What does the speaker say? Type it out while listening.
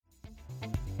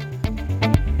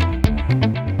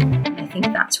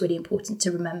that's really important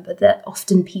to remember, that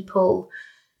often people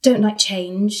don't like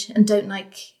change and don't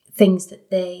like things that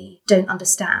they don't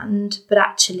understand, but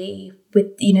actually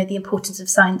with, the importance of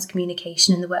science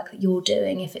communication and the work that you're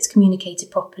doing, if it's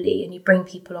communicated properly and you bring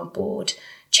people on board,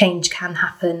 change can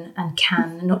happen and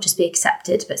can not just be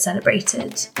accepted but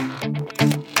celebrated.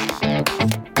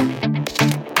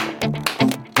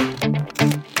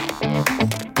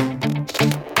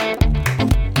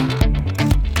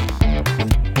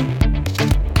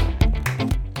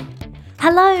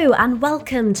 Hello and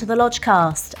welcome to the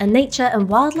Lodgecast, a nature and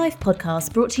wildlife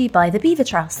podcast brought to you by the Beaver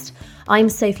Trust. I'm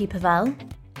Sophie Pavel.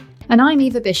 And I'm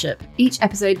Eva Bishop. Each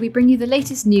episode we bring you the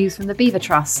latest news from the Beaver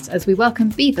Trust as we welcome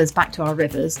beavers back to our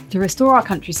rivers to restore our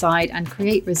countryside and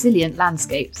create resilient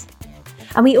landscapes.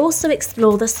 And we also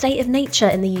explore the state of nature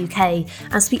in the UK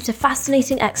and speak to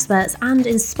fascinating experts and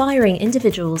inspiring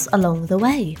individuals along the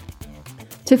way.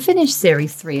 To finish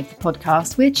Series 3 of the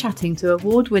podcast, we're chatting to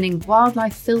award-winning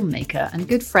wildlife filmmaker and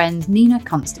good friend Nina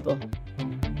Constable.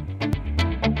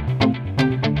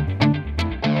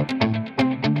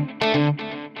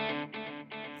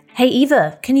 Hey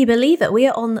Eva, can you believe it? We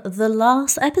are on the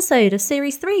last episode of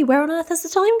Series 3. Where on earth has the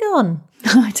time gone?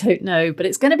 I don't know, but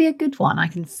it's going to be a good one. I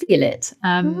can feel it.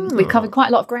 We've covered quite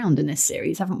a lot of ground in this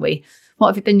series, haven't we?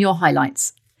 What have been your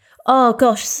highlights? Oh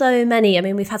gosh, so many. I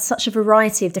mean, we've had such a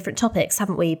variety of different topics,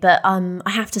 haven't we? But I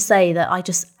have to say that I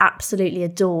just absolutely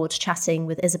adored chatting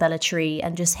with Isabella Tree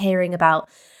and just hearing about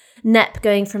NEP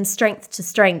going from strength to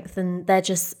strength, and they're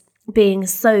just being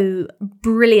so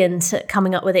brilliant at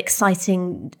coming up with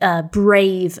exciting,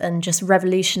 brave and just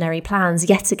revolutionary plans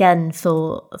yet again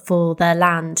for their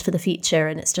land, for the future.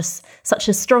 And it's just such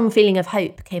a strong feeling of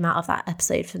hope came out of that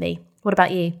episode for me. What about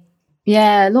you?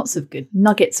 Yeah, lots of good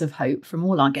nuggets of hope from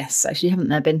all our guests, actually, haven't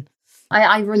there been?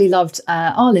 I really loved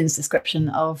Arlen's description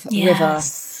of river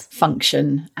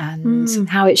function and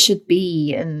how it should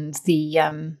be, and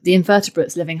the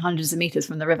invertebrates living hundreds of metres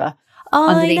from the river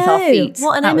underneath our feet.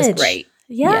 What an image. That was great.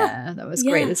 Yeah, that was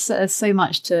great. There's so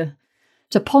much to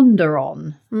ponder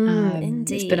on.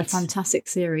 Indeed. It's been a fantastic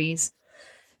series.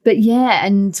 But yeah,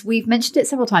 and we've mentioned it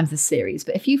several times this series,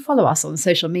 but if you follow us on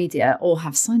social media or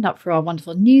have signed up for our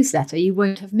wonderful newsletter, you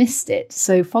won't have missed it.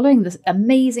 So following the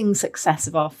amazing success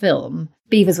of our film,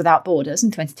 Beavers Without Borders in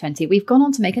 2020, we've gone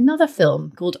on to make another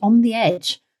film called On the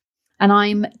Edge. And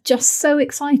I'm just so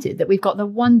excited that we've got the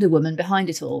Wonder Woman behind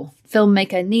it all,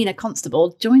 filmmaker Nina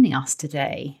Constable, joining us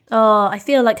today. Oh, I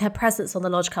feel like her presence on the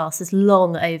Lodgecast is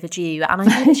long overdue. And I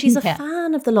know that she's a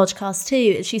fan of the Lodgecast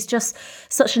too. She's just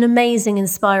such an amazing,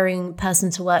 inspiring person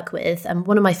to work with. And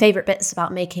one of my favourite bits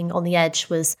about making On the Edge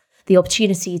was the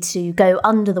opportunity to go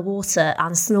under the water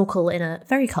and snorkel in a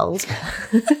very cold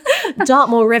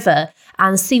Dartmoor River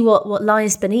and see what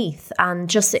lies beneath, and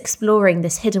just exploring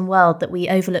this hidden world that we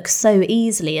overlook so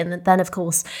easily. And then, of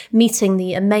course, meeting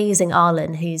the amazing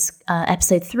Arlen, who's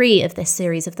episode 3 of this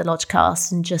series of the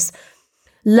Lodgecast, and just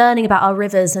learning about our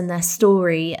rivers and their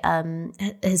story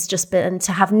has just been, and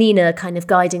to have Nina kind of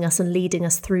guiding us and leading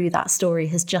us through that story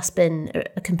has just been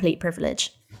a complete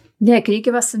privilege. Yeah, can you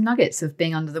give us some nuggets of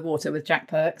being under the water with Jack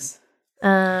Perks?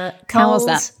 How was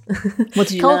that? What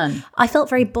did you learn? I felt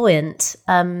very buoyant.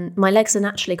 My legs are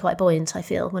naturally quite buoyant, I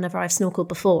feel. Whenever I've snorkeled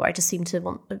before, I just seem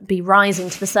to be rising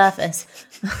to the surface.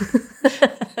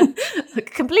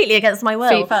 Completely against my will.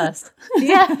 Feet first.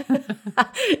 Yeah.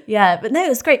 Yeah, but no, it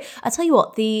was great. I tell you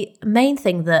what, the main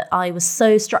thing that I was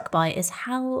so struck by is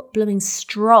how blooming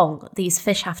strong these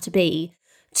fish have to be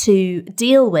to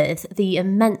deal with the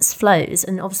immense flows.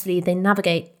 And obviously they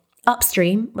navigate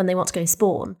upstream when they want to go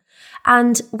spawn.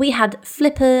 And we had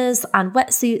flippers and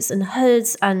wetsuits and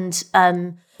hoods and,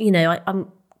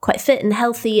 I'm quite fit and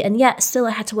healthy. And yet still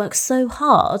I had to work so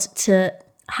hard to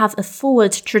have a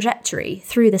forward trajectory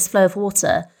through this flow of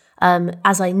water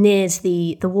as I neared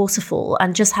the waterfall,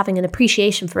 and just having an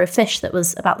appreciation for a fish that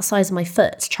was about the size of my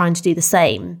foot trying to do the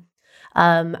same.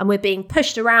 And we're being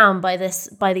pushed around by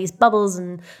these bubbles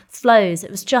and flows.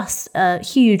 It was just a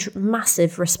huge,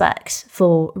 massive respect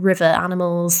for river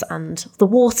animals and the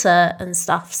water and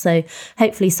stuff. So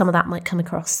hopefully some of that might come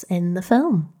across in the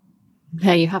film.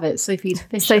 There you have it, Sophie's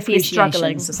Fish Sophie's Appreciation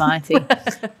struggling. Society.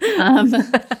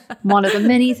 One of the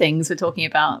many things we're talking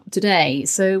about today.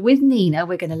 So with Nina,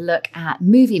 we're going to look at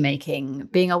movie making,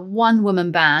 being a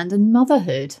one-woman band, and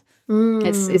motherhood.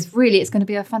 It's going to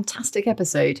be a fantastic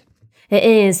episode. It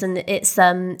is, and it's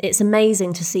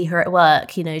amazing to see her at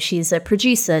work. You know, she's a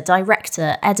producer,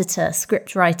 director, editor,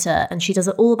 script writer, and she does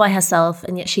it all by herself,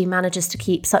 and yet she manages to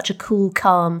keep such a cool,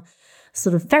 calm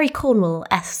sort of very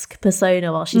Cornwall-esque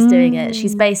persona while she's doing it.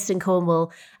 She's based in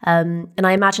Cornwall, and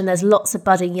I imagine there's lots of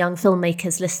budding young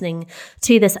filmmakers listening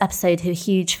to this episode who are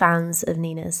huge fans of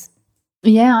Nina's.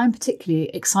 Yeah, I'm particularly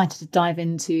excited to dive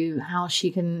into how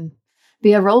she can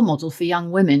be a role model for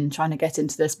young women trying to get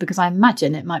into this, because I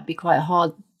imagine it might be quite a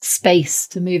hard space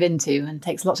to move into and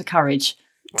takes lots of courage.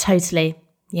 Totally,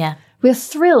 yeah. We're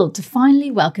thrilled to finally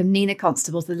welcome Nina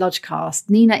Constable to the Lodgecast.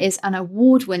 Nina is an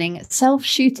award-winning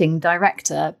self-shooting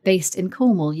director based in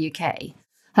Cornwall, UK.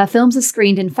 Her films are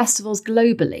screened in festivals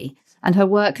globally, and her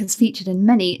work has featured in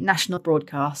many national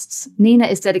broadcasts. Nina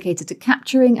is dedicated to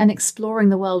capturing and exploring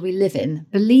the world we live in,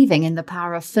 believing in the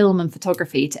power of film and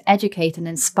photography to educate and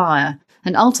inspire,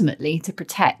 and ultimately to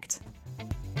protect.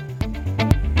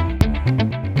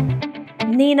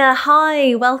 Nina,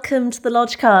 hi, welcome to the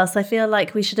Lodgecast. I feel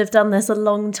like we should have done this a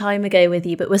long time ago with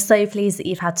you, but we're so pleased that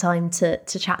you've had time to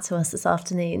chat to us this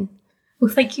afternoon.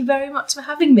 Well, thank you very much for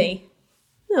having me.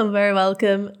 You're very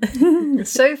welcome.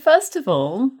 So first of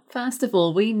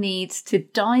all, we need to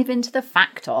dive into the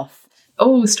fact off.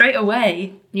 Oh, straight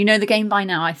away. You know the game by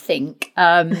now, I think.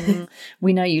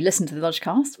 We know you listen to the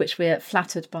Lodgecast, which we're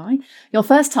flattered by. Your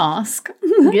first task,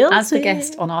 as the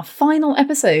guest on our final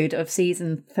episode of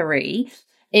season 3,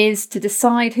 is to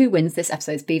decide who wins this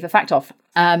episode's Beaver Fact Off.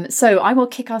 So I will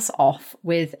kick us off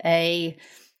with a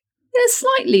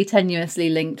slightly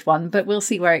tenuously linked one, but we'll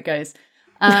see where it goes.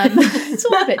 It's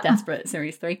all a bit desperate,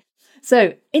 series 3.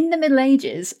 So, in the Middle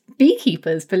Ages,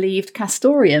 beekeepers believed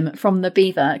castoreum from the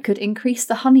beaver could increase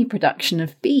the honey production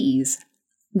of bees.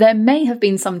 There may have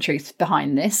been some truth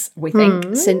behind this, we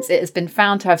think, since it has been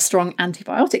found to have strong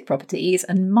antibiotic properties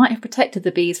and might have protected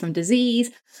the bees from disease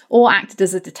or acted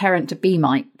as a deterrent to bee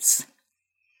mites.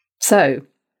 So,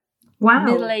 Wow.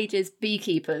 Middle Ages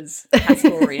beekeepers,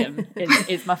 castoreum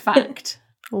is my fact.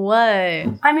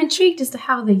 Whoa. I'm intrigued as to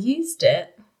how they used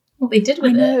it, what they did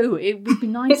with it. I know, it would be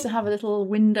nice to have a little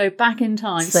window back in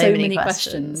time. So many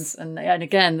questions. And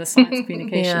again, the science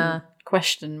communication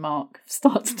question mark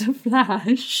starts to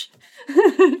flash.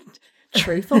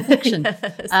 Truth or fiction?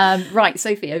 Yes. Right,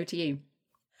 Sophie, over to you.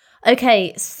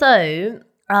 Okay, so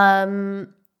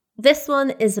this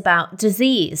one is about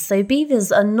disease. So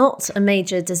beavers are not a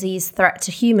major disease threat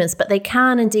to humans, but they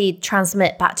can indeed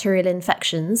transmit bacterial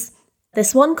infections.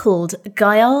 This one called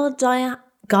Giardiasis.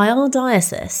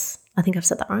 I think I've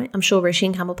said that right. I'm sure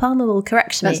Roisin Campbell-Palmer will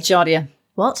correct me. That's Giardia.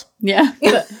 What? Yeah.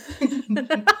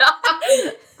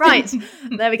 Right.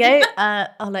 There we go.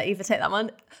 I'll let Eva take that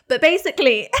one. But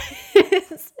basically,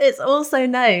 it's also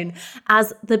known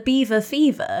as the beaver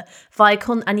fever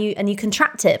and you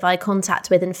contract it via contact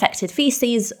with infected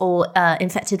feces or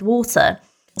infected water.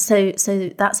 So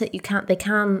that's it. They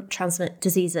can transmit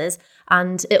diseases.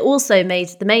 And it also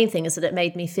the main thing is that it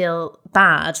made me feel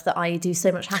bad that I do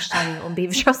so much hashtagging on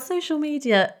Beaver Trust social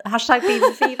media. Hashtag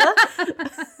Beaver Fever.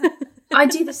 I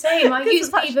do the same. I use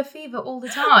Beaver Fever all the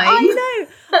time.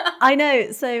 I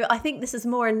know. So I think this is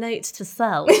more a note to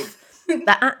self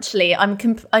that actually I'm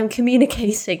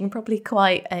communicating probably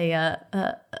quite a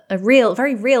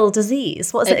very real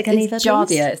disease. What is it again, Eva? It's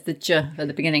Giardia. It's the J at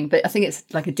the beginning, but I think it's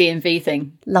like a DMV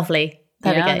thing. Lovely.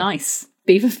 There we go. Nice.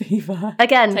 Beaver fever.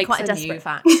 Again, quite a desperate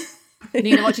fact.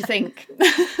 Nina, what do you think?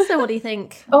 So what do you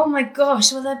think? Oh my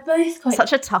gosh, well they're both quite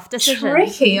such a tough decision.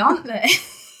 Tricky, aren't they?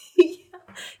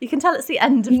 You can tell it's the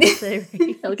end of the series.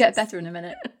 It'll get better in a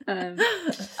minute.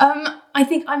 I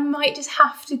think I might just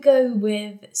have to go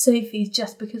with Sophie's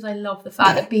just because I love the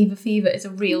fact that Beaver Fever is a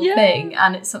real thing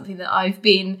and it's something that I've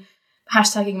been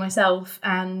hashtagging myself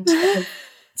and have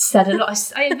said a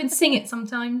lot. I even sing it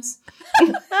sometimes.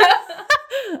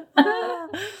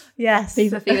 Yes.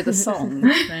 Beaver Fever, the song.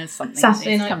 There's something.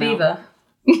 Saturday Night Beaver.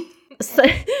 So,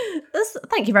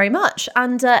 thank you very much.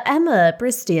 And Emma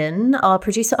Bristian, our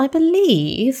producer, I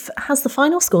believe, has the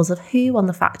final scores of who won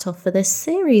the fact off for this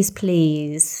series,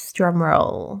 please. Drum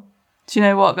roll. Do you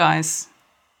know what, guys?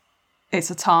 It's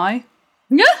a tie.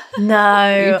 No.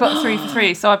 You've got 3 for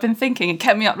 3. So I've been thinking, it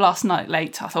kept me up last night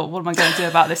late. I thought, what am I going to do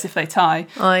about this if they tie?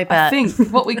 I bet. I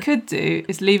think what we could do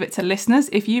is leave it to listeners.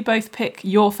 If you both pick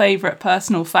your favourite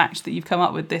personal fact that you've come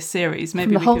up with this series,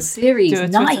 maybe we could do a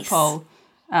Twitter poll.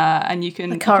 And you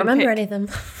can. I can't remember any of them.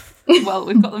 Well,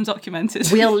 we've got them documented.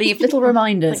 We'll leave little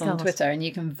reminders on Twitter, and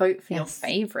you can vote for your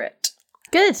favourite.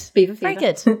 Good, Beaver very Fever.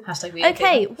 good. Hashtag Beaver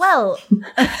Okay, Fever. well,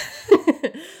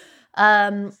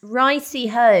 righty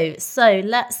ho. So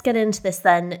let's get into this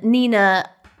then, Nina.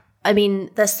 I mean,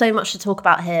 there's so much to talk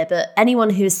about here, but anyone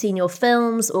who has seen your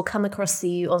films or come across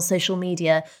you on social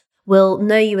media will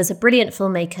know you as a brilliant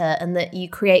filmmaker and that you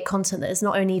create content that is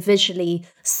not only visually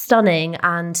stunning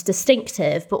and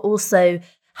distinctive, but also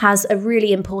has a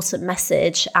really important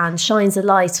message and shines a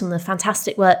light on the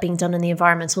fantastic work being done in the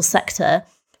environmental sector.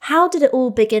 How did it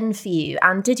all begin for you?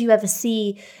 And did you ever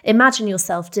imagine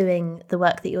yourself doing the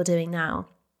work that you're doing now?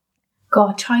 God,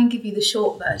 I'll try and give you the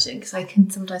short version because I can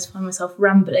sometimes find myself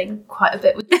rambling quite a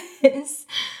bit with this.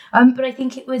 But I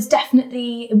think it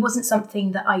wasn't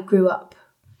something that I grew up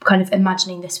kind of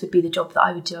imagining this would be the job that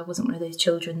I would do. I wasn't one of those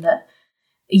children that,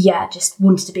 just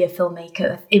wanted to be a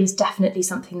filmmaker. It was definitely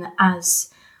something that as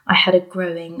I had a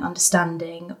growing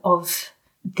understanding of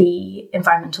the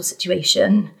environmental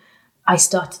situation, I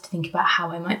started to think about how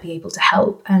I might be able to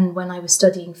help. And when I was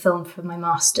studying film for my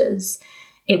master's,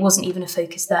 it wasn't even a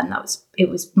focus then. It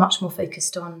was much more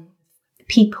focused on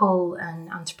people and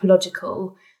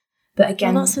anthropological. But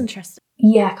again, that's interesting.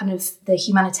 Yeah, kind of the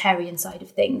humanitarian side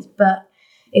of things. But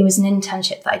it was an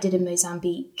internship that I did in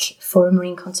Mozambique for a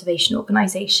marine conservation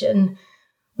organisation,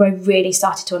 where I really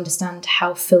started to understand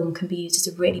how film can be used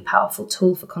as a really powerful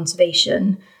tool for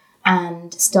conservation,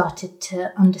 and started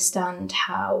to understand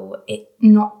how it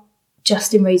not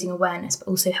just in raising awareness, but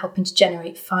also helping to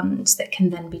generate funds that can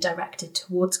then be directed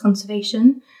towards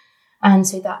conservation. And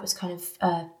so that was kind of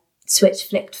a switch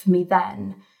flicked for me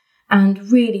then.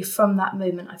 And really from that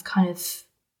moment, I've kind of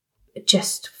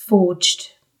just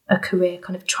forged a career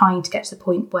kind of trying to get to the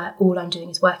point where all I'm doing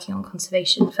is working on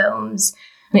conservation films.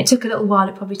 And it took a little while.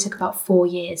 It probably took about 4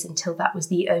 years until that was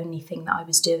the only thing that I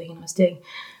was doing. And I was doing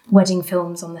wedding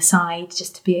films on the side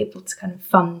just to be able to kind of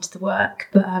fund the work.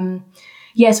 But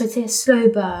so I'd say a slow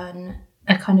burn,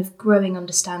 a kind of growing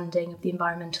understanding of the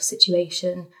environmental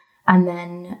situation, and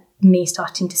then me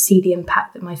starting to see the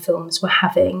impact that my films were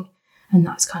having. And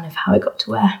that's kind of how I got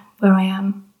to where I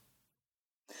am.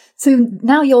 So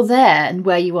now you're there and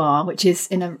where you are, which is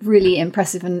in a really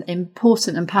impressive and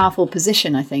important and powerful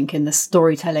position, I think, in the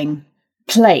storytelling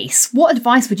place. What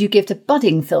advice would you give to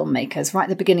budding filmmakers right at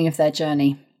the beginning of their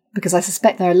journey? Because I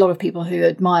suspect there are a lot of people who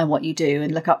admire what you do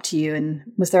and look up to you. And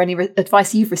was there any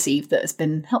advice you've received that has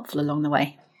been helpful along the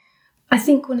way? I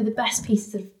think one of the best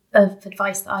pieces of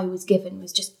advice that I was given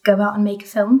was just go out and make a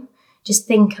film. Just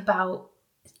think about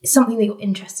something that you're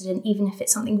interested in, even if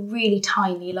it's something really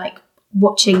tiny, like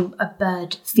watching a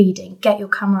bird feeding. Get your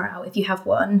camera out if you have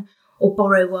one, or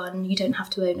borrow one. You don't have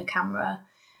to own a camera.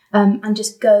 And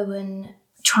just go and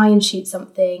try and shoot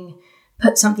something,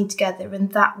 put something together,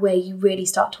 and that way you really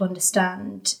start to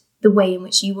understand the way in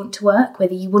which you want to work,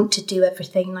 whether you want to do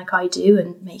everything like I do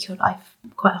and make your life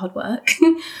quite hard work,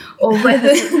 or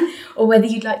whether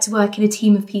you'd like to work in a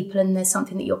team of people and there's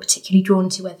something that you're particularly drawn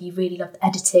to, whether you really love the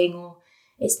editing or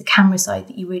it's the camera side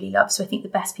that you really love. So I think the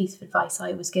best piece of advice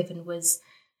I was given was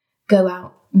go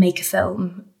out, make a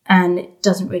film, and it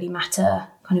doesn't really matter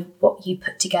kind of what you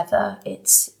put together.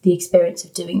 It's the experience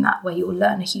of doing that where you'll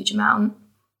learn a huge amount.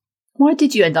 Why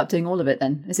did you end up doing all of it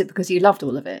then? Is it because you loved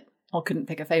all of it or couldn't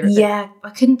pick a favourite bit? Yeah,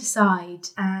 I couldn't decide.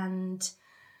 And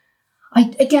I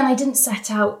didn't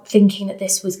set out thinking that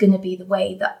this was going to be the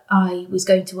way that I was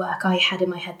going to work. I had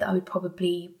in my head that I would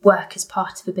probably work as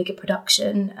part of a bigger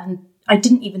production, and I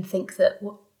didn't even think that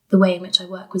the way in which I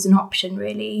work was an option,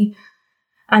 really.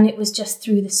 And it was just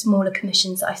through the smaller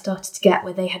commissions that I started to get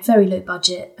where they had very low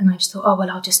budget, and I just thought,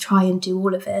 I'll just try and do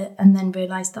all of it, and then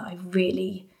realised that I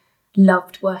really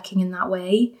loved working in that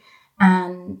way.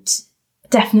 And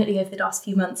definitely over the last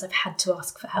few months, I've had to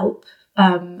ask for help.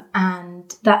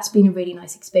 And that's been a really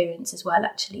nice experience as well,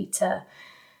 actually, to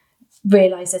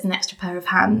realise there's an extra pair of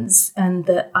hands and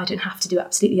that I don't have to do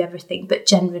absolutely everything. But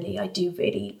generally,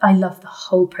 I love the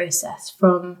whole process,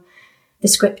 from the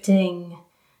scripting,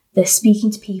 the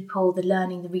speaking to people, the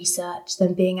learning, the research,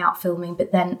 then being out filming,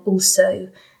 but then also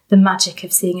the magic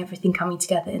of seeing everything coming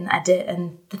together in the edit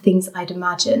and the things I'd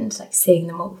imagined, like seeing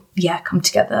them all, come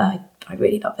together. I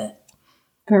really love it.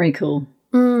 Very cool.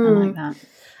 I like that.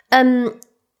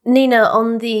 Nina,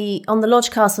 on the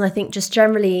Lodgecast, and I think just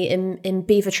generally in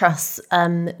Beaver Trust,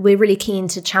 we're really keen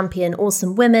to champion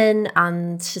awesome women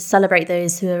and to celebrate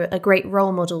those who are a great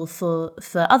role model for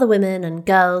other women and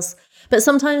girls. But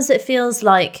sometimes it feels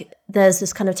like there's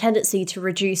this kind of tendency to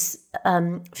reduce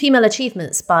female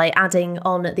achievements by adding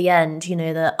on at the end,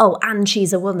 and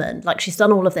she's a woman, like she's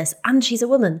done all of this and she's a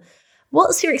woman.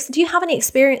 Do you have any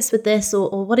experience with this,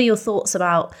 or what are your thoughts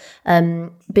about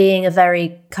being a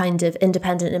very kind of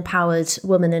independent, empowered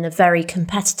woman in a very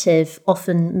competitive,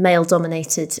 often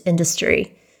male-dominated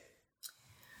industry?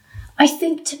 I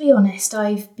think, to be honest,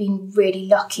 I've been really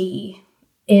lucky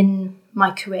in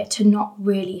my career to not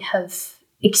really have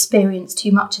experienced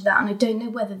too much of that. And I don't know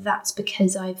whether that's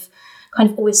because I've kind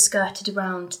of always skirted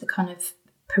around the kind of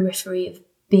periphery of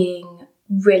being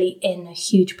really in a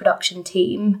huge production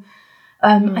team.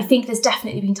 I think there's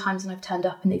definitely been times when I've turned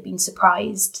up and they've been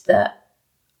surprised that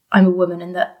I'm a woman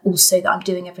and that also that I'm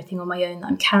doing everything on my own, that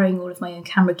I'm carrying all of my own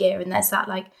camera gear. And there's that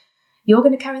like, you're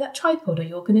going to carry that tripod or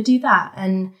you're going to do that.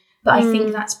 But I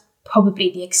think that's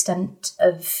probably the extent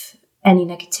of any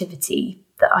negativity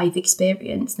that I've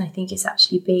experienced. And I think it's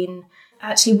actually been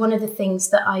one of the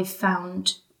things that I've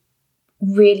found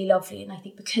really lovely. And I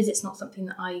think because it's not something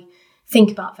that I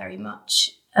think about very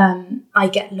much, I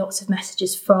get lots of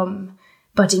messages from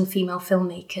budding female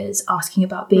filmmakers asking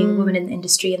about being a woman in the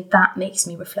industry, and that makes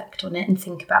me reflect on it and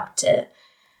think about it.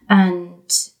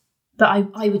 But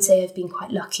I would say I've been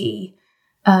quite lucky.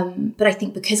 But I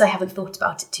think because I haven't thought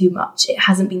about it too much, it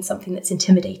hasn't been something that's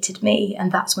intimidated me.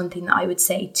 And that's one thing that I would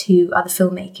say to other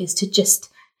filmmakers,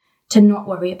 to not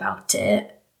worry about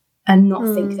it and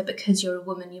not think that because you're a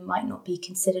woman, you might not be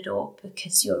considered, or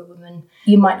because you're a woman,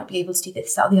 you might not be able to do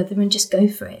this, that, or the other, and just go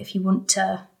for it. If you want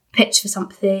to pitch for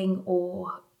something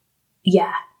or,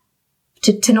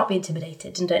 to not be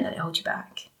intimidated and don't let it hold you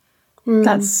back.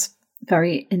 That's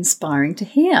very inspiring to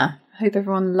hear. I hope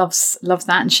everyone loves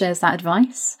that and shares that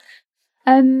advice.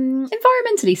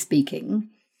 Environmentally speaking,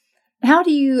 how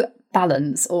do you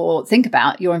balance or think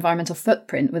about your environmental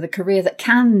footprint with a career that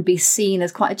can be seen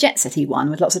as quite a jet-setty one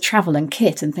with lots of travel and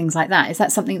kit and things like that? Is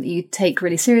that something that you take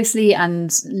really seriously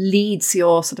and leads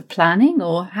your sort of planning,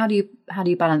 or how do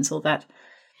you balance all that?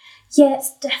 Yeah,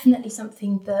 it's definitely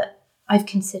something that I've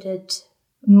considered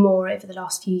more over the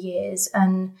last few years.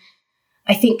 And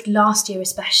I think last year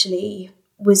especially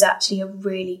was actually a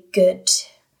really good,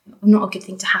 not a good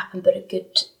thing to happen, but a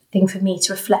good thing for me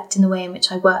to reflect in the way in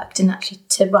which I worked, and actually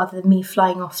to, rather than me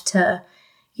flying off to,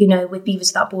 with Beavers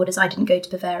Without Borders, I didn't go to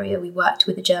Bavaria. We worked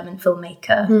with a German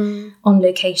filmmaker on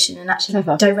location and actually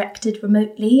directed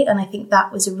remotely. And I think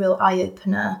that was a real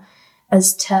eye-opener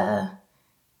as to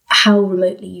how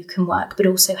remotely you can work, but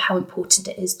also how important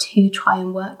it is to try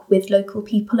and work with local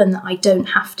people, and that I don't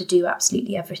have to do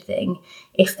absolutely everything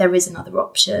if there is another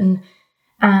option,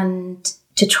 and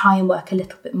to try and work a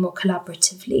little bit more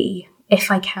collaboratively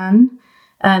if I can.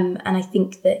 And I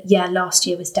think that, last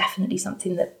year was definitely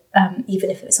something that, even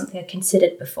if it was something I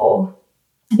considered before,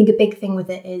 I think a big thing with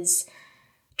it is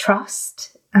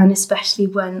trust, and especially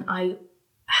when I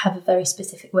have a very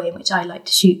specific way in which I like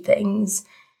to shoot things.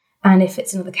 And if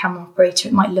it's another camera operator,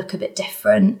 it might look a bit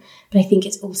different. But I think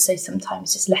it's also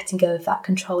sometimes just letting go of that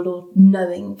control, or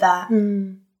knowing that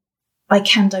I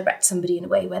can direct somebody in a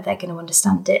way where they're going to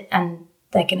understand it and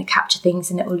they're going to capture things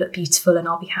and it will look beautiful and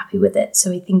I'll be happy with it.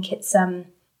 So I think it's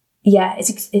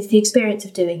it's the experience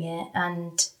of doing it.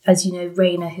 And as you know,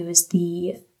 Raina, who is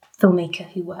the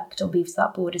filmmaker who worked on Beavers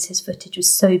Without Borders, his footage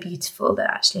was so beautiful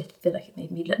that actually I feel like it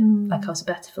made me look like I was a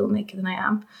better filmmaker than I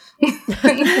am.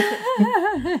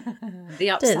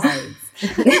 The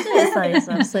upsides.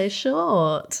 I'm so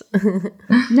short.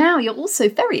 Now you're also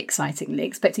very excitingly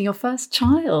expecting your first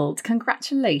child.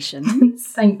 Congratulations.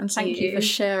 Thank you for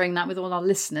sharing that with all our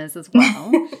listeners as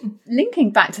well. Linking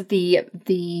back to the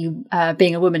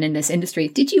being a woman in this industry,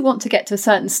 did you want to get to a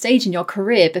certain stage in your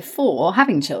career before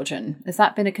having children? Has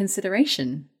that been a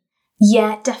consideration?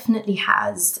 Yeah, it definitely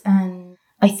has. And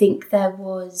I think there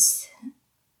was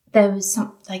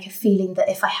some like a feeling that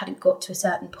if I hadn't got to a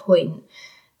certain point,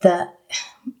 that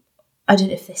I don't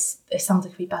know if it sounds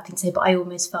like a really bad thing to say, but I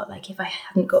almost felt like if I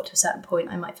hadn't got to a certain point,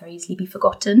 I might very easily be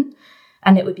forgotten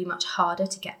and it would be much harder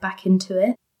to get back into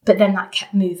it. But then that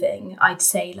kept moving. I'd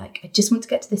say, like, I just want to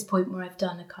get to this point where I've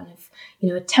done a kind of,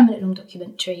 a 10-minute long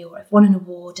documentary, or I've won an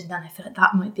award, and then I feel like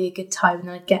that might be a good time. And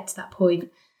then I'd get to that point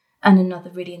and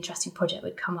another really interesting project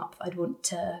would come up. I'd want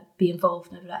to be involved,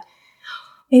 and I'd be like,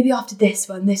 maybe after this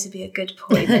one, this would be a good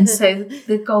point. And so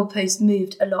the goalpost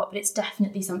moved a lot, but it's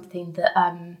definitely something that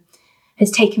has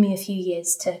taken me a few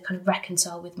years to kind of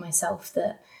reconcile with myself,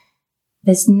 that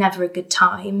there's never a good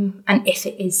time. And if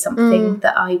it is something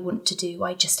that I want to do,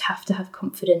 I just have to have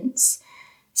confidence,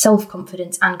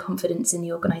 self-confidence and confidence in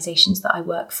the organisations that I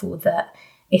work for, that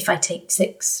if I take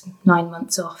 6-9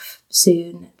 months off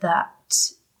soon, that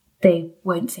they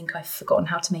won't think I've forgotten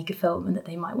how to make a film, and that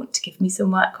they might want to give me some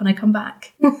work when I come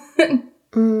back.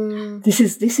 This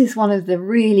is one of the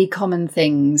really common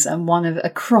things, and one of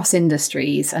across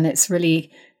industries, and it's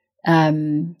really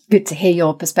good to hear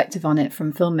your perspective on it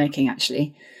from filmmaking.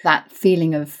 Actually, that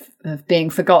feeling of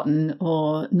being forgotten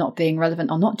or not being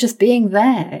relevant or not just being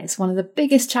there is one of the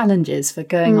biggest challenges for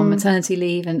going on maternity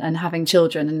leave and having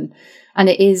children, and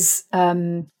it is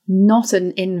not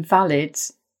an invalid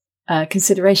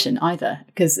consideration either,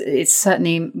 because it's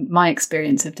certainly my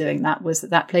experience of doing that was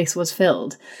that place was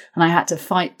filled and I had to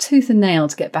fight tooth and nail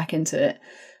to get back into it.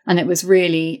 And it was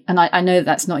really, and I know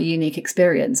that's not a unique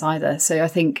experience either. So I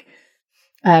think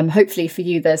hopefully for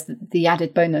you, there's the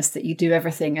added bonus that you do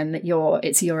everything and that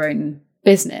it's your own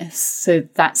business. So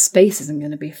that space isn't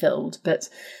going to be filled. But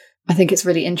I think it's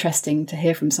really interesting to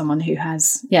hear from someone who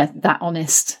has, that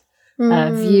honest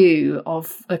view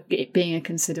of it being a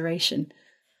consideration.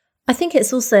 I think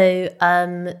it's also,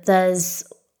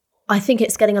 I think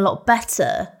it's getting a lot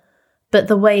better, but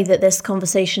the way that this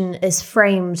conversation is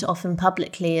framed often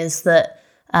publicly is that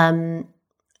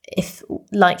if,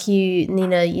 like you,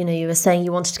 Nina, you were saying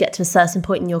you wanted to get to a certain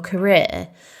point in your career,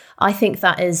 I think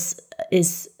that is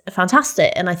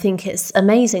fantastic. And I think it's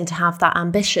amazing to have that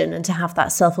ambition and to have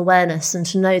that self-awareness and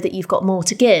to know that you've got more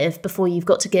to give before you've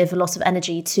got to give a lot of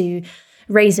energy to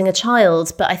raising a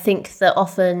child. But I think that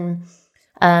often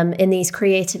in these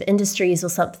creative industries or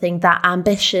something, that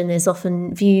ambition is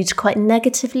often viewed quite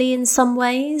negatively in some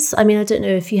ways. I mean, I don't know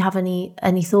if you have any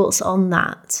thoughts on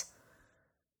that.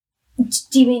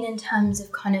 Do you mean in terms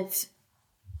of kind of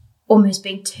almost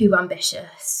being too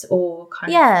ambitious or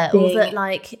kind of being... or that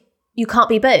like you can't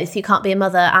be both. You can't be a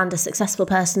mother and a successful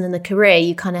person in the career.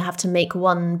 You kind of have to make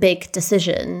one big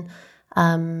decision.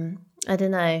 I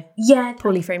don't know. Yeah.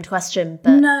 Poorly framed question.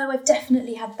 But no, I've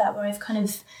definitely had that where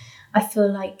I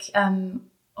feel like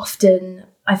often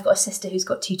I've got a sister who's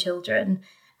got 2 children,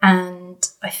 and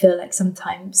I feel like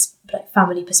sometimes like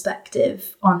family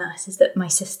perspective on us is that my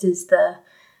sister's the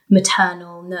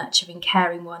maternal, nurturing,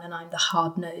 caring one, and I'm the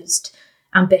hard-nosed,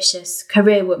 ambitious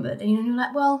career woman. And you're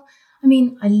like, well, I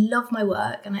mean, I love my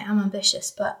work and I am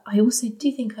ambitious, but I also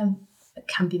do think I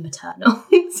can be maternal.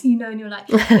 So, and you're like,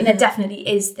 there definitely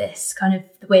is this kind of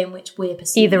the way in which we're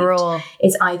perceived. Either or.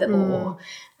 Is either or.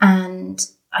 And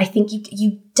I think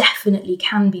you definitely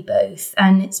can be both.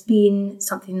 And it's been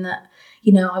something that,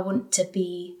 I want to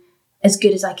be as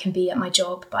good as I can be at my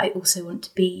job, but I also want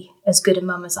to be as good a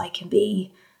mum as I can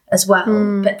be as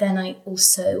well. But then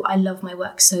I love my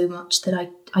work so much that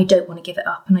I don't want to give it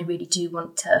up, and I really do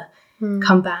want to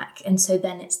come back. And so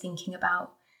then it's thinking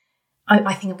about,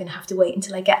 I think I'm going to have to wait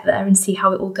until I get there and see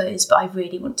how it all goes, but I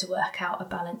really want to work out a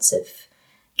balance of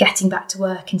getting back to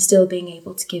work and still being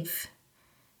able to give,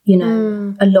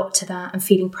 a lot to that and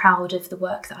feeling proud of the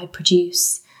work that I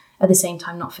produce, at the same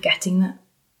time not forgetting that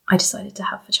I decided to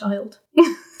have a child.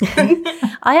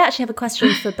 I actually have a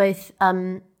question for both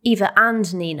Eva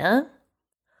and Nina,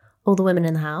 all the women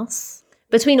in the house.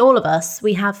 Between all of us,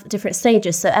 we have different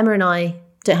stages. So Emma and I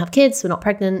don't have kids, we're not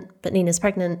pregnant, but Nina's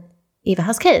pregnant, Eva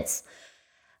has kids.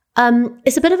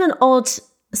 It's a bit of an odd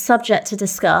subject to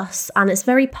discuss, and it's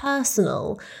very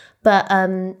personal, but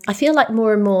I feel like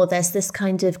more and more there's this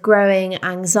kind of growing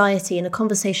anxiety and a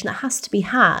conversation that has to be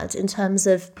had in terms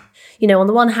of, on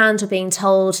the one hand, we're being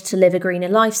told to live a greener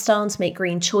lifestyle, to make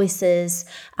green choices,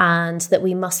 and that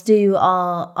we must do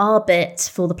our bit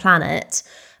for the planet.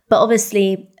 But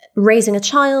obviously, raising a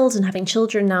child and having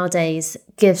children nowadays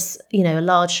gives, a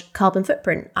large carbon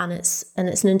footprint, and it's an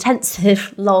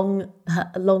intensive,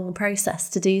 long process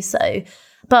to do so.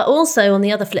 But also on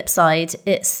the other flip side,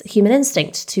 it's human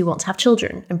instinct to want to have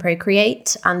children and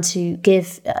procreate and to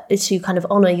to kind of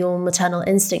honour your maternal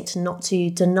instinct and not to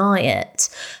deny it.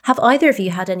 Have either of you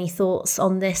had any thoughts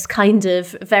on this kind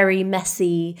of very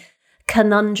messy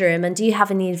conundrum? And do you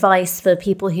have any advice for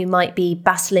people who might be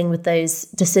battling with those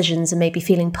decisions and maybe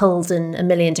feeling pulled in a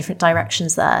million different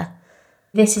directions there?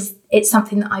 It's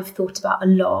something that I've thought about a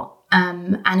lot.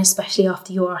 And especially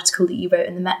after your article that you wrote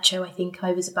in the Metro, I think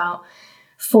I was about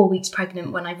 4 weeks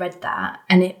pregnant when I read that,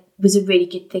 and it was a really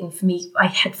good thing for me. I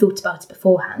had thought about it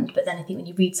beforehand, but then I think when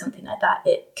you read something like that,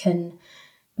 it can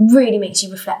really makes you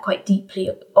reflect quite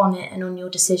deeply on it and on your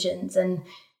decisions. And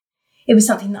it was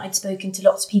something that I'd spoken to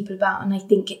lots of people about, and I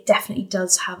think it definitely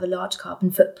does have a large carbon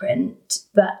footprint.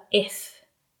 But if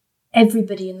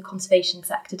everybody in the conservation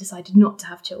sector decided not to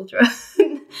have children,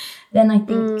 then I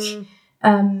think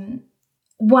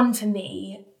one for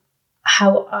me,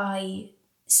 how I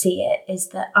see it is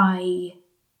that I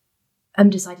am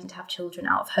deciding to have children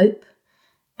out of hope,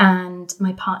 and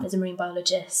my partner's a marine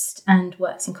biologist and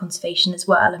works in conservation as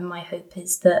well, and my hope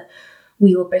is that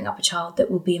we will bring up a child that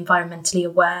will be environmentally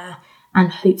aware and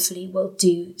hopefully will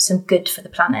do some good for the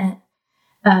planet,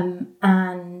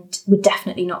 and would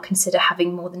definitely not consider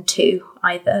having more than 2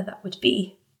 either. That would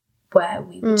be where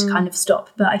we would kind of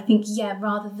stop. But I think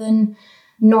rather than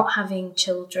not having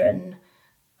children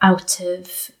out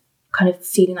of kind of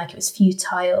feeling like it was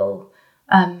futile,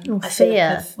 or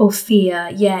fear.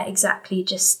 Yeah, exactly.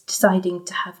 Just deciding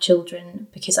to have children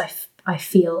because I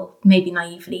feel maybe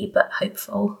naively but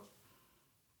hopeful.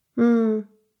 I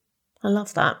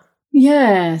love that.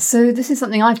 Yeah, so this is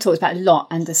something I've talked about a lot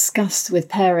and discussed with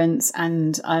parents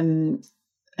and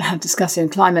discuss in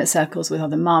climate circles with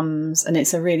other mums, and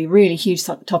it's a really, really huge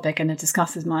topic. And I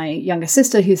discussed with my younger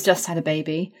sister, who's just had a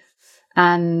baby,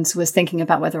 and was thinking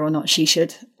about whether or not she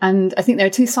should. And I think there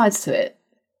are 2 sides to it,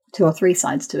 2 or 3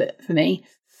 sides to it for me.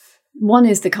 One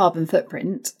is the carbon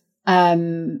footprint,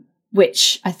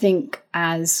 which I think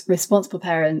as responsible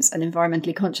parents and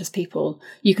environmentally conscious people,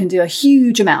 you can do a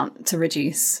huge amount to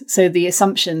reduce. So the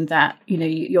assumption that,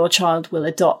 your child will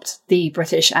adopt the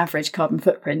British average carbon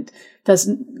footprint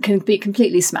can be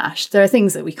completely smashed. There are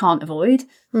things that we can't avoid,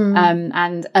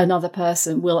 and another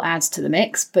person will add to the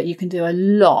mix, but you can do a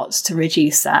lot to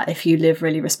reduce that if you live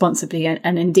really responsibly.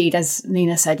 And indeed, as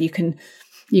Nina said, you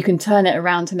can turn it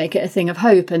around to make it a thing of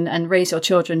hope and raise your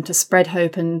children to spread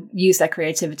hope and use their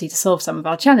creativity to solve some of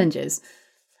our challenges.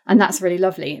 And that's really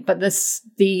lovely. But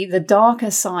the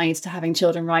darker side to having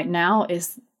children right now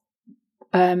is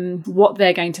what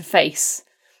they're going to face.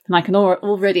 And I can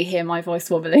already hear my voice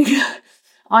wobbling.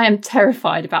 I am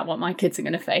terrified about what my kids are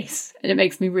going to face. And it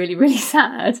makes me really, really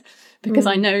sad because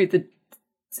I know that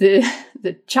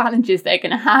the challenges they're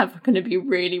going to have are going to be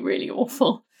really, really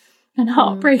awful and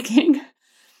heartbreaking.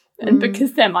 And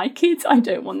because they're my kids, I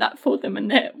don't want that for them.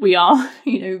 And that we are,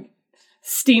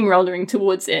 steamrolling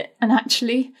towards it. And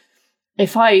actually,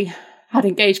 if I had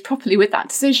engaged properly with that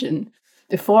decision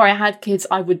before I had kids,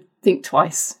 I would think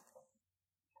twice.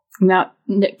 Now,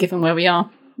 given where we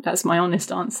are, that's my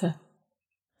honest answer.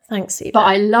 Thanks, Eva. But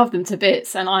I love them to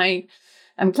bits, and I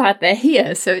am glad they're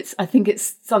here. So I think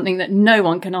it's something that no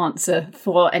one can answer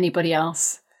for anybody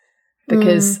else.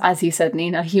 Because, as you said,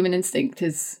 Nina, human instinct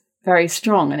is very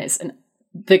strong, and it's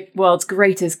the world's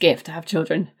greatest gift to have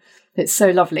children. It's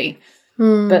so lovely.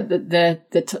 But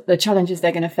the challenges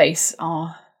they're going to face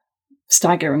are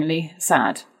staggeringly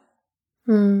sad.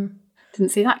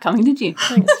 Didn't see that coming, did you?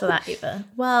 Thanks for that, Eva.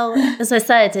 Well, as I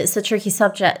said, it's a tricky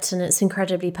subject and it's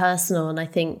incredibly personal. And I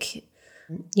think,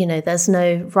 there's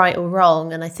no right or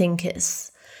wrong. And I think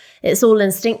it's all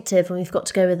instinctive and we've got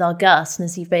to go with our gut. And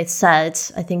as you've both said,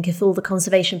 I think if all the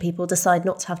conservation people decide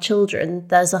not to have children,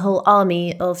 there's a whole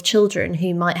army of children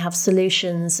who might have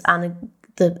solutions and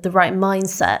the right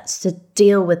mindset to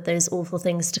deal with those awful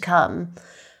things to come.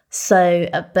 So,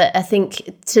 but I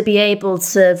think to be able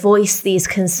to voice these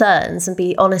concerns and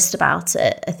be honest about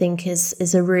it, I think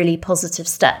is a really positive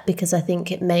step, because I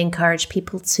think it may encourage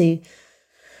people to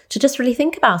just really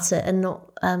think about it and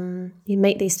not you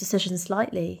make these decisions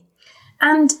lightly.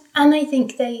 And I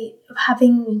think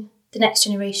having the next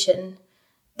generation,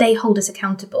 they hold us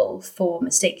accountable for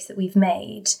mistakes that we've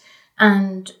made.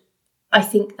 And I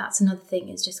think that's another thing,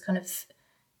 is just kind of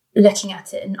looking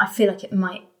at it. And I feel like it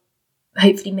might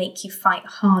hopefully make you fight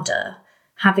harder,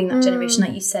 having that generation,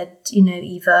 like you said,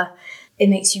 Eva. It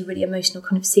makes you really emotional,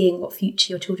 kind of seeing what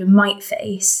future your children might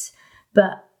face.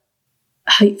 But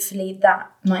hopefully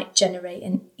that might generate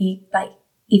an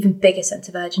even bigger sense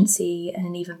of urgency and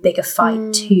an even bigger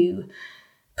fight to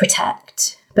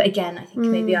protect. But again, I think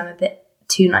maybe I'm a bit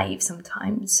too naive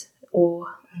sometimes, or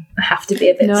I have to be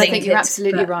a bit No, I think you're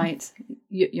absolutely right.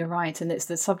 You're right. And it's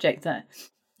the subject that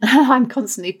I'm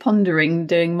constantly pondering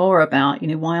doing more about,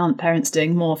 why aren't parents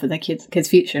doing more for their kids'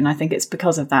 future? And I think it's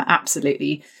because of that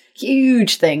absolutely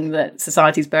huge thing that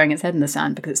society's burying its head in the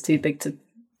sand because it's too big to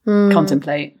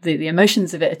contemplate. The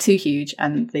emotions of it are too huge,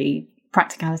 and the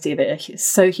practicality of it is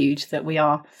so huge that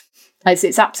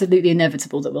it's absolutely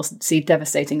inevitable that we'll see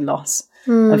devastating loss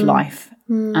of life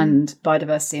and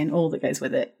biodiversity and all that goes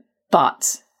with it.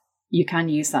 But you can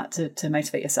use that to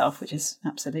motivate yourself, which is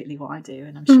absolutely what I do,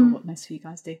 and I'm sure what most of you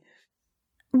guys do.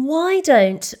 Why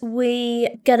don't we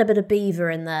get a bit of beaver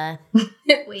in there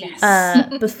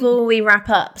before we wrap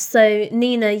up? So,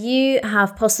 Nina, you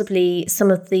have possibly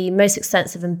some of the most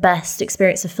extensive and best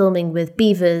experience of filming with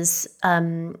beavers,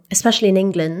 especially in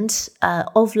England,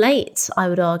 of late, I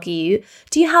would argue.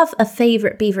 Do you have a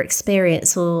favourite beaver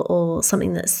experience or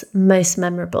something that's most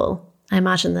memorable? I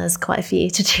imagine there's quite a few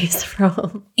to choose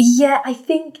from. Yeah, I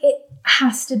think it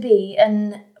has to be,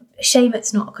 and shame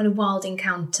it's not a kind of wild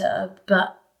encounter,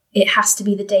 but it has to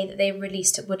be the day that they were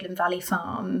released at Woodland Valley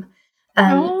Farm.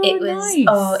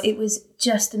 It was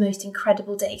just the most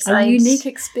incredible day. A unique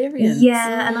experience.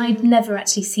 Yeah, and I'd never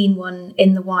actually seen one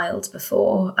in the wild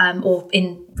before, or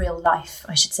in real life,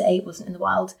 I should say. It wasn't in the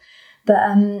wild. But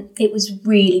it was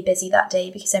really busy that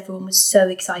day because everyone was so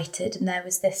excited, and there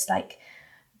was this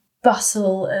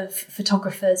bustle of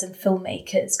photographers and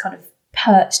filmmakers kind of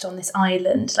perched on this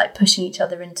island, pushing each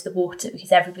other into the water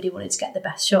because everybody wanted to get the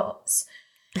best shots.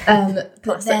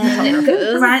 But then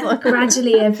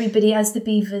gradually everybody, as the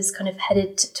beavers kind of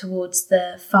headed towards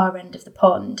the far end of the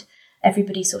pond,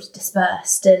 everybody sort of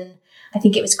dispersed, and I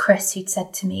think it was Chris who'd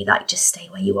said to me, like, just stay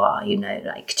where you are, you know,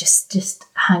 like, just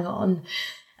hang on.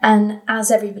 And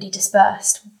as everybody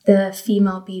dispersed, the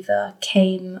female beaver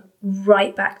came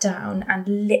right back down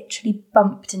and literally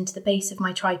bumped into the base of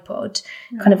my tripod,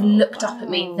 kind of looked up at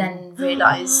me, then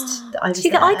realised that I was Did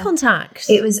you get eye contact?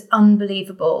 It was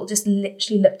unbelievable. Just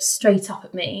literally looked straight up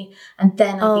at me. And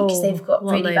then I think because they've got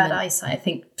really bad eyesight, I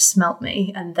think smelt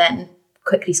me and then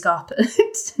quickly scarpered.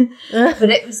 But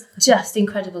it was just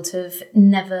incredible to have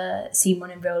never seen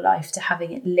one in real life, to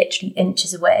having it literally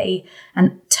inches away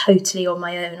and totally on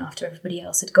my own after everybody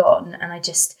else had gone. And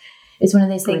it's one of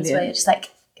those things where you're just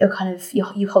like, you're kind of,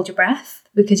 you hold your breath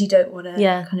because you don't want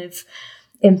to kind of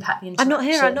impact the interaction.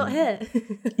 I'm not here.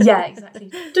 Yeah,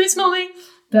 exactly. Don't smell me.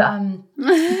 But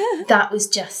that was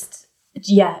just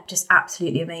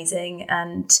absolutely amazing.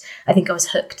 And I think I was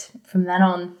hooked from then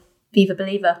on. Beaver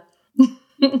believer.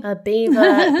 A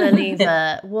beaver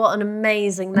believer. What an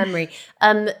amazing memory.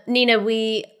 Nina,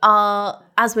 we are,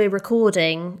 as we're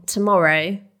recording,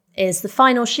 tomorrow is the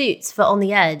final shoot for On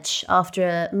the Edge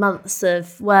after months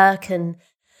of work and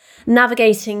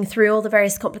navigating through all the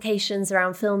various complications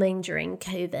around filming during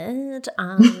COVID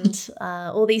and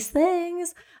all these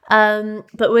things.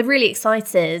 But we're really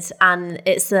excited, and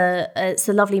it's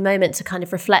a lovely moment to kind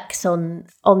of reflect on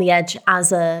the Edge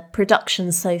as a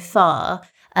production so far.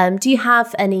 Do you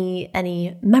have any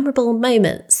memorable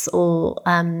moments or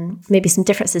maybe some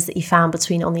differences that you found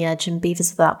between On the Edge and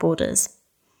Beavers Without Borders?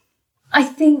 I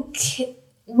think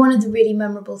one of the really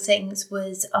memorable things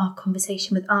was our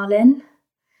conversation with Arlen.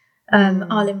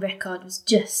 Arlen Rickard was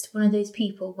just one of those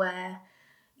people where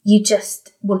you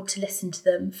just want to listen to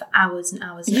them for hours and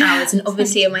hours and hours. And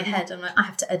obviously in my head, I'm like, I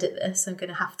have to edit this. I'm going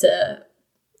to have to,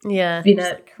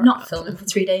 not film them for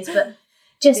 3 days, but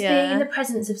just being in the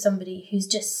presence of somebody who's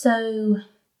just so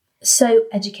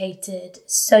educated,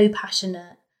 so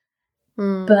passionate,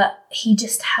 but he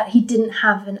didn't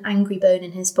have an angry bone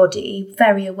in his body,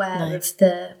 very aware of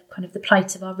the kind of the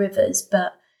plight of our rivers,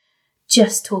 but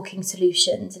just talking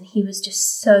solutions. And he was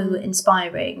just so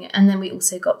inspiring. And then we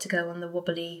also got to go on the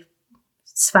wobbly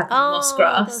sphagnum moss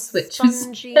grass, which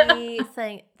spongy was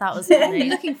thing. That was funny.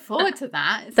 Looking forward to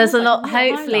that. There's a lot.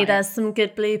 Hopefully, there's some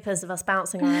good bloopers of us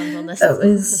bouncing around on this. It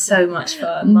was so much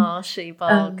fun. Marshy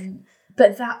bog.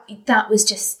 But that was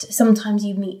just, sometimes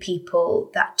you meet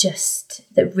people that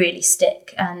really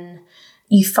stick, and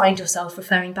you find yourself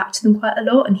referring back to them quite a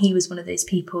lot. And he was one of those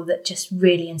people that just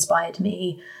really inspired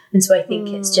me. And so I think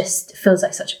it feels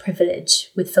like such a privilege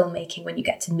with filmmaking when you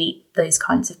get to meet those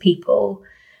kinds of people.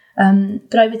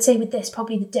 But I would say with this,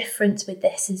 probably the difference with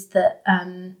this is that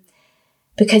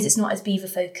because it's not as beaver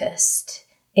focused,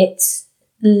 it's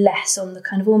less on the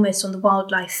kind of almost on the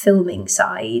wildlife filming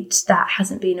side. That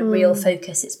hasn't been a real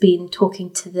focus. It's been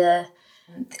talking to the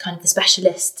kind of the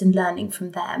specialists and learning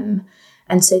from them.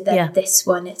 And so then this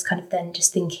one, it's kind of then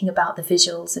just thinking about the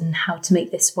visuals and how to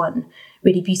make this one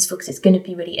really beautiful, because it's going to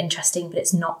be really interesting, but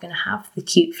it's not going to have the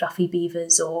cute fluffy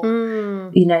beavers or,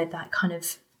 that kind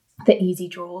of the easy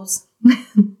draws.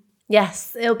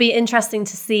 Yes, it'll be interesting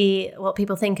to see what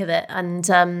people think of it. And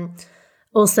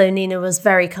also, Nina was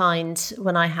very kind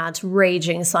when I had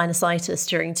raging sinusitis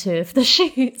during 2 of the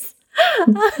shoots.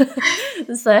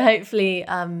 So hopefully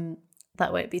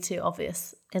that won't be too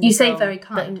obvious. You say very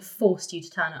kind, but forced you to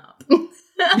turn up.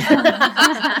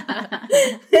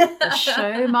 The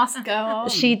show must go on.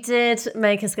 She did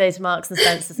make us go to Marks and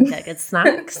Spencer's and get good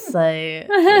snacks, so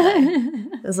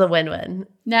it was a win-win.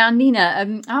 Now,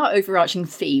 Nina, our overarching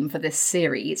theme for this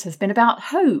series has been about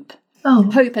hope.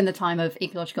 Hope in the time of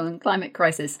ecological and climate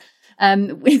crisis.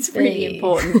 It's really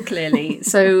important, clearly.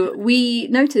 So we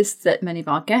noticed that many of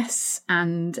our guests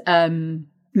and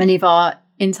many of our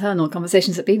internal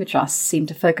conversations at Beaver Trust seem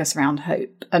to focus around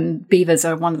hope. And beavers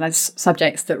are one of those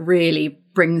subjects that really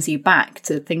brings you back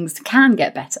to things can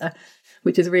get better,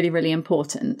 which is really, really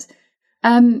important.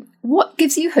 What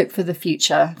gives you hope for the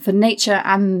future, for nature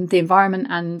and the environment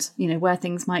and, where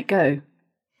things might go?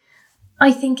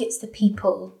 I think it's the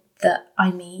people that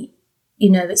I meet.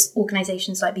 It's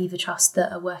organisations like Beaver Trust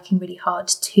that are working really hard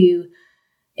to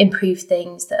improve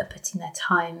things, that are putting their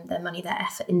time, their money, their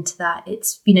effort into that.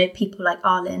 It's, people like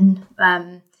Arlen.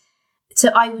 So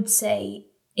I would say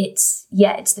it's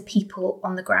the people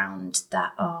on the ground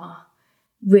that are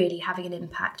really having an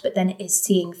impact. But then it is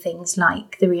seeing things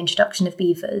like the reintroduction of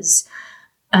beavers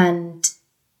and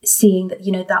seeing that,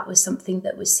 that was something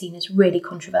that was seen as really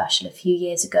controversial a few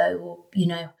years ago, or,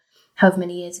 however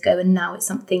many years ago. And now it's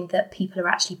something that people are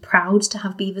actually proud to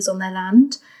have beavers on their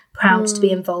land, proud to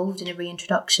be involved in a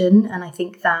reintroduction. And I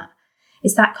think that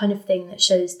it's that kind of thing that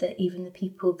shows that even the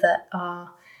people that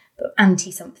are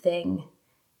anti something,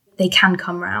 they can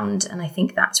come round. And I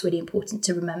think that's really important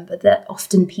to remember, that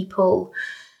often people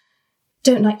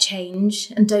don't like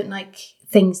change and don't like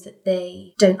things that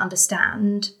they don't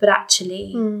understand, but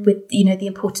actually with, you know, the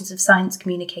importance of science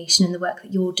communication and the work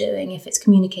that you're doing, if it's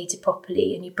communicated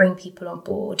properly and you bring people on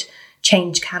board,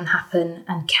 change can happen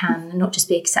and can not just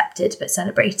be accepted but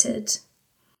celebrated.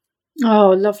 Oh,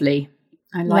 lovely.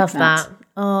 I like Love that.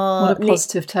 Oh, what a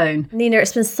positive tone. Nina,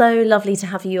 it's been so lovely to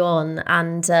have you on,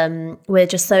 and we're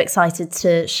just so excited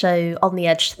to show On the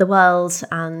Edge to the world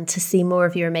and to see more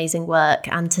of your amazing work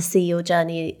and to see your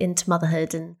journey into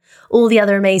motherhood and all the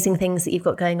other amazing things that you've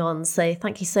got going on. So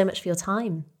thank you so much for your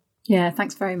time. Yeah,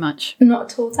 thanks very much.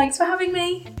 Not at all. Thanks for having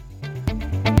me.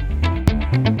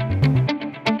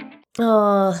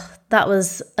 Oh, that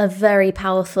was a very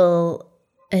powerful,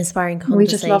 inspiring conversation. We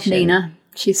just love Nina.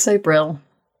 She's so brill.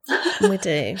 We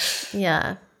do.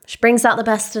 Yeah. She brings out the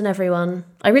best in everyone.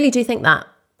 I really do think that.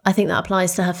 I think that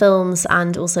applies to her films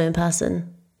and also in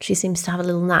person. She seems to have a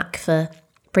little knack for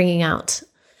bringing out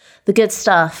the good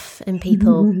stuff in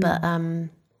people. But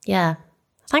yeah,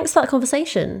 thanks for that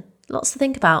conversation. Lots to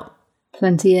think about.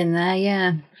 Plenty in there,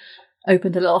 yeah.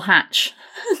 Opened a little hatch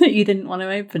that you didn't want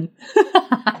to open.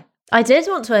 I did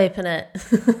want to open it,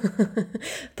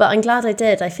 but I'm glad I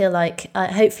did. I feel like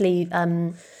hopefully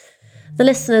the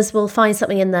listeners will find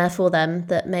something in there for them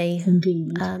that may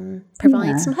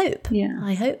provide some hope. Yeah.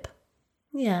 I hope.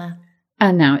 Yeah.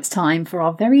 And now it's time for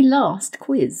our very last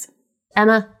quiz.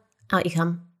 Emma, out you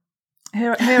come.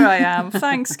 Here I am.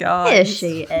 Thanks, guys. Here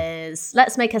she is.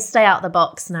 Let's make her stay out of the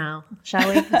box now,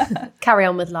 shall we? Carry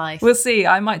on with life. We'll see.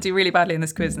 I might do really badly in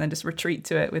this quiz and then just retreat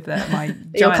to it with my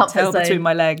giant tail between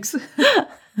my legs.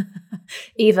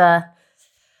 Eva,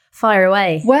 fire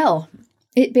away. Well,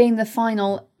 it being the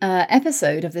final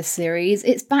episode of this series,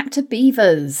 it's back to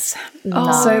beavers.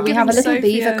 So we have a little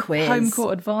beaver quiz. Home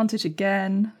court advantage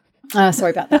again.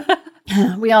 Sorry about that.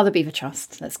 We are the Beaver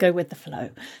Trust. Let's go with the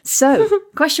flow. So,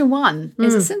 question 1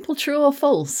 is a simple true or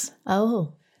false.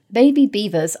 Oh. Baby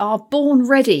beavers are born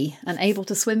ready and able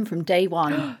to swim from day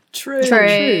one. True.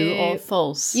 True or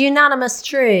false? Unanimous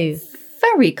true.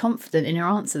 Very confident in your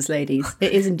answers, ladies.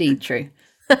 It is indeed true.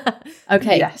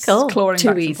 Okay, yes, cool. Clawing too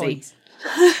back easy. some points.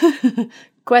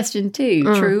 Question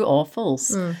 2, true or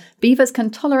false? Beavers can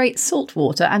tolerate salt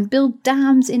water and build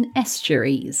dams in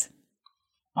estuaries.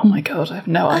 Oh my God, I have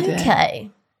no idea. Okay.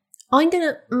 I'm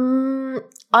gonna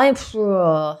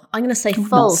say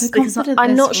false so because confident I'm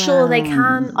this not sure they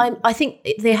round. can. I think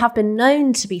they have been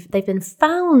known to be. They've been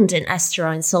found in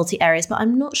estuarine salty areas, but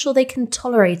I'm not sure they can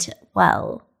tolerate it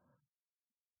well.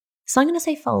 So I'm going to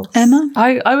say false. Emma?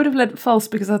 I would have led false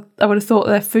because I would have thought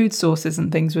their food sources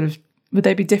and things would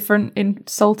they be different in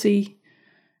salty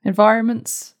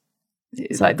environments?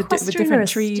 It's like with different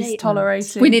trees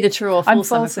tolerating. We need a true or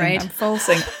false, I'm afraid. I'm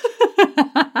falsing.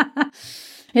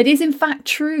 It is in fact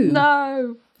true.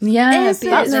 No. Yeah, Is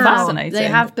it that's now? fascinating. They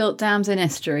have built dams in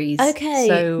estuaries. Okay.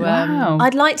 So Wow.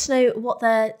 I'd like to know what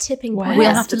their tipping point is.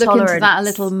 we'll have to look into that a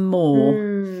tolerance. little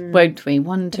more, won't we?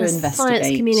 One to There's investigate.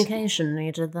 Science communication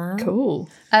needed there. Cool.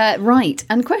 Right.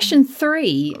 And question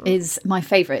 3 is my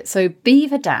favourite. So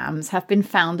beaver dams have been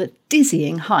found at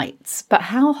dizzying heights. But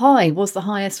how high was the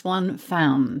highest one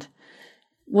found?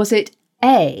 Was it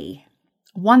A,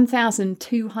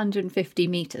 1,250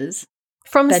 metres?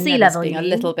 From Ben sea Nevis level, being you a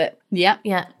mean? little bit. Yeah.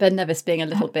 Yeah. Ben Nevis being a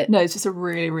little bit No, it's just a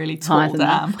really, really higher tall than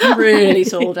dam. that. Really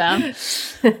tall dam.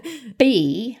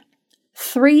 B,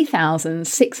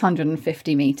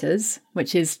 3,650 metres,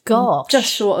 which is just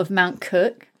short of Mount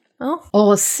Cook. Oh.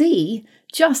 Or C,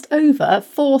 just over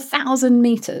 4,000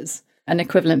 metres, an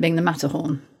equivalent being the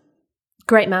Matterhorn.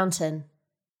 Great Mountain,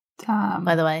 Damn.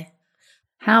 by the way.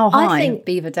 How high think- have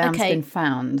beaver dams okay. been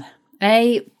found?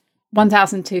 A,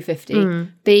 1,250,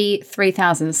 B,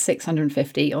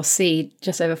 3,650, or C,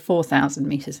 just over 4,000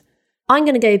 metres. I'm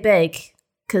going to go big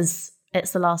because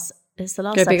it's the last. It's the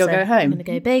last. Go big or episode. go home? I'm going to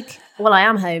go big. Well, I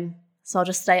am home, so I'll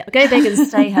just go big and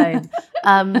stay home.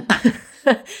 I'm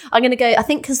going to go. I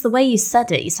think because the way you said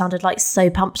it, you sounded like so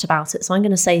pumped about it. So I'm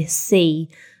going to say C,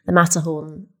 the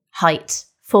Matterhorn height,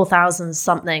 4,000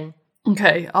 something.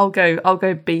 Okay, I'll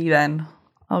go B then.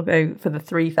 I'll go for the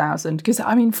 3,000 because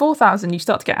 4,000 you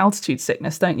start to get altitude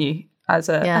sickness, don't you? As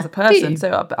a person,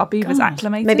 so our beavers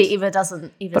acclimated. Maybe Eva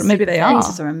doesn't. But maybe they are.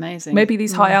 Beavers are amazing. Maybe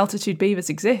these high altitude beavers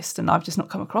exist, and I've just not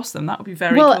come across them. That would be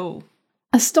very cool.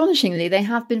 Astonishingly, they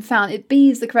have been found. B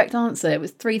is the correct answer. It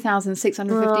was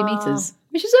 3,650 metres,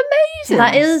 which is amazing.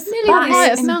 That is nearly the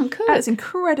height of Mount Cook. That is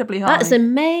incredibly high. That is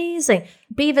amazing.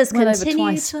 Beavers Well over continue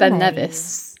twice to Ben amaze.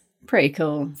 Nevis. Pretty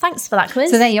cool. Thanks for that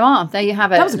quiz. So there you are. There you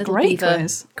have it. That was a great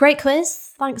quiz. Great quiz.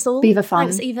 Thanks all. Beaver fun.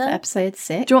 Thanks, Eva. For episode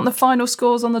 6. Do you want the final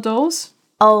scores on the doors?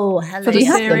 Oh, hello. For the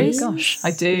series? Gosh,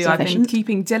 I do. I've been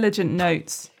keeping diligent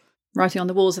notes. Writing on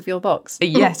the walls of your box.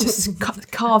 Yes, just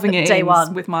carving it Day in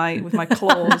one. with my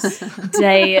claws.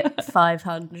 Day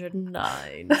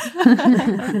 509.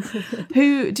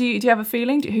 Who do you have a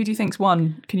feeling? Who do you think's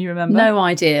won? Can you remember? No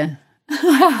idea.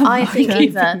 I think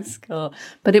Eva. Score.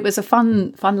 But it was a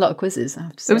fun lot of quizzes, I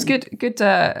have to say. It was good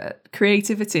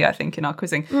creativity, I think, in our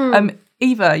quizzing.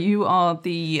 Eva, you are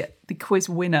the quiz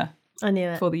winner. I knew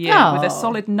it. For the year with a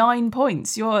solid 9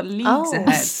 points. You're leagues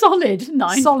ahead. Solid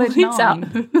 9 Solid points 9.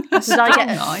 Did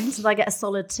I get a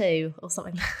solid 2 or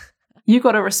something? You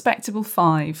got a respectable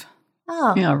 5.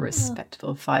 Oh. Yeah,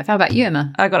 respectable 5. How about you,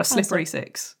 Emma? I got a slippery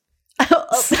 6.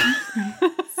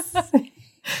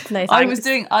 No, I was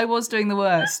doing the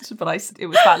worst, but it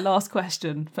was that last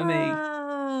question for me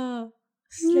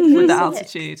with the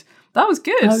altitude. That was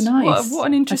good. Oh, nice. What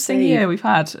an interesting year we've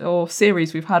had, or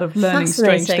series we've had of learning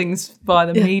strange things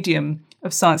via the medium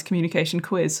of science communication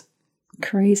quiz.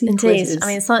 Crazy Indeed. quizzes. I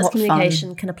mean, science What communication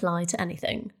fun. can apply to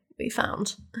anything, we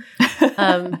found.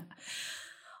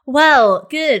 Well,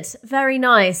 good. Very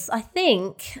nice. I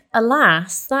think,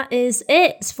 alas, that is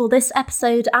it for this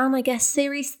episode and I guess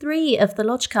series 3 of the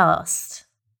Lodgecast.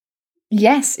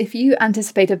 Yes, if you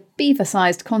anticipate a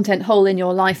beaver-sized content hole in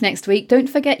your life next week, don't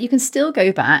forget you can still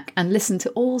go back and listen to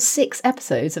all 6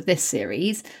 episodes of this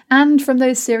series and from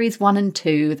those series 1 and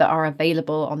 2 that are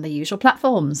available on the usual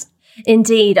platforms.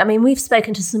 Indeed. I mean, we've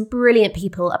spoken to some brilliant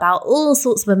people about all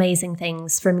sorts of amazing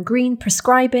things, from green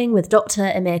prescribing with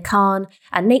Dr. Amir Khan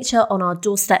and nature on our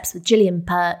doorsteps with Gillian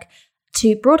Perk,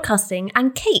 to broadcasting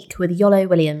and cake with Yolo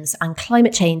Williams and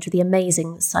climate change with the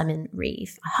amazing Simon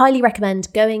Reeve. I highly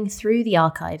recommend going through the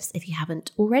archives if you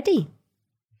haven't already.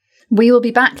 We will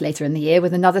be back later in the year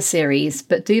with another series,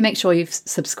 but do make sure you've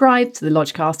subscribed to the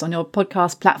Lodgecast on your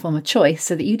podcast platform of choice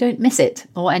so that you don't miss it,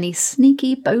 or any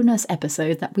sneaky bonus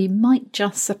episode that we might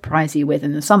just surprise you with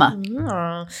in the summer.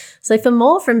 So for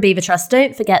more from Beaver Trust,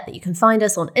 don't forget that you can find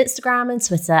us on Instagram and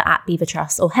Twitter at Beaver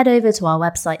Trust, or head over to our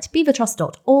website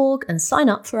beavertrust.org and sign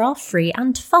up for our free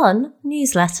and fun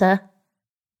newsletter.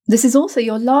 This is also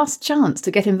your last chance to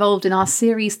get involved in our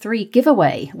Series 3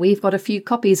 giveaway. We've got a few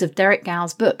copies of Derek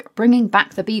Gow's book, Bringing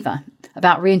Back the Beaver,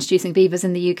 about reintroducing beavers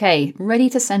in the UK, ready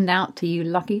to send out to you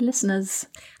lucky listeners.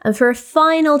 And for a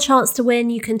final chance to win,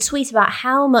 you can tweet about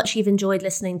how much you've enjoyed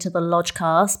listening to the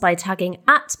Lodgecast by tagging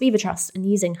at Beaver Trust and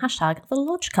using hashtag the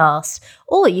Lodgecast.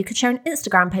 Or you could share an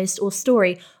Instagram post or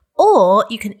story, or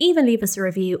you can even leave us a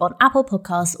review on Apple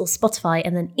Podcasts or Spotify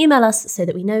and then email us so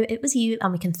that we know it was you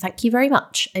and we can thank you very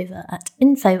much over at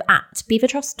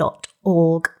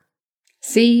info@beavertrust.org.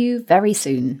 See you very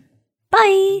soon.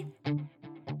 Bye!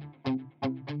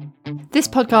 This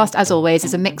podcast, as always,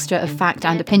 is a mixture of fact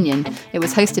and opinion. It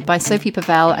was hosted by Sophie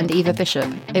Pavel and Eva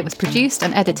Bishop. It was produced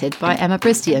and edited by Emma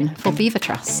Brisdian for Beaver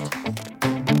Trust.